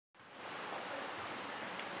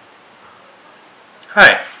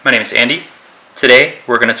Hi, my name is Andy. Today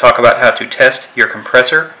we're going to talk about how to test your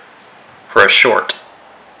compressor for a short.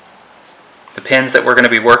 The pins that we're going to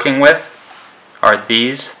be working with are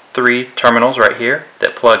these three terminals right here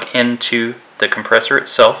that plug into the compressor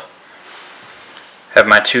itself. Have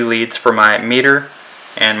my two leads for my meter,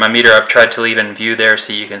 and my meter I've tried to leave in view there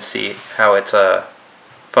so you can see how it's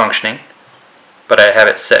functioning, but I have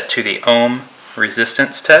it set to the ohm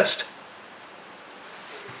resistance test.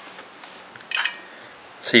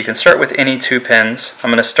 So you can start with any two pins.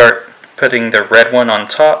 I'm going to start putting the red one on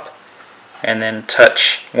top and then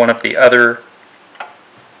touch one of the other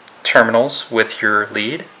terminals with your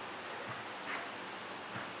lead.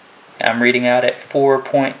 I'm reading out at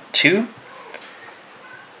 4.2.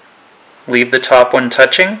 Leave the top one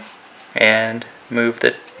touching and move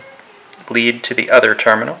the lead to the other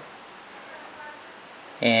terminal.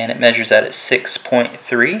 And it measures out at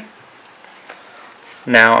 6.3.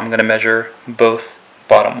 Now I'm going to measure both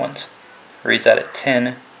bottom ones. Reads out at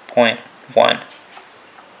 10.1.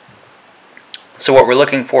 So what we're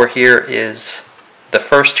looking for here is the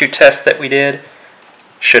first two tests that we did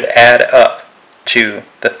should add up to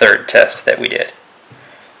the third test that we did.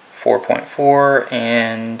 4.4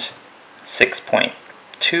 and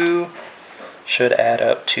 6.2 should add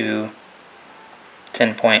up to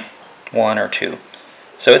 10.1 or 2.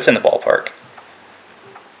 So it's in the ballpark.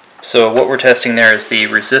 So what we're testing there is the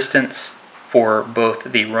resistance for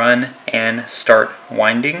both the run and start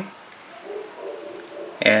winding.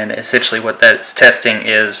 And essentially what that's testing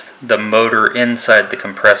is the motor inside the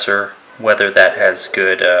compressor, whether that has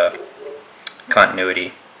good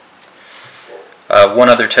continuity. One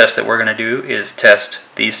other test that we're going to do is test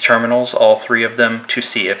these terminals, all three of them, to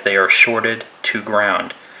see if they are shorted to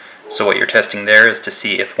ground. So what you're testing there is to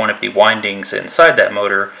see if one of the windings inside that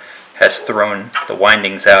motor has thrown the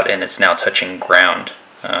windings out and it's now touching ground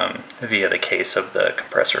via the case of the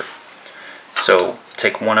compressor. So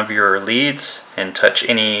take one of your leads and touch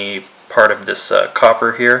any part of this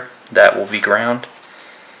copper here, that will be ground,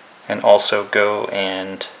 and also go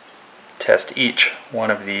and test each one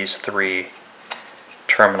of these three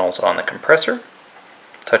terminals on the compressor.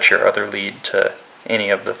 Touch your other lead to any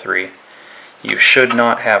of the three. You should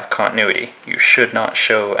not have continuity. You should not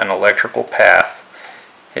show an electrical path.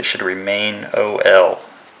 It should remain OL.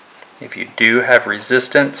 If you do have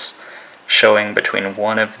resistance showing between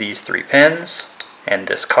one of these three pins and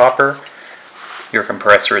this copper, your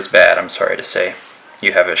compressor is bad, I'm sorry to say.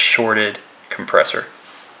 You have a shorted compressor.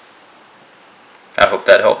 I hope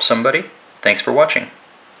that helps somebody. Thanks for watching.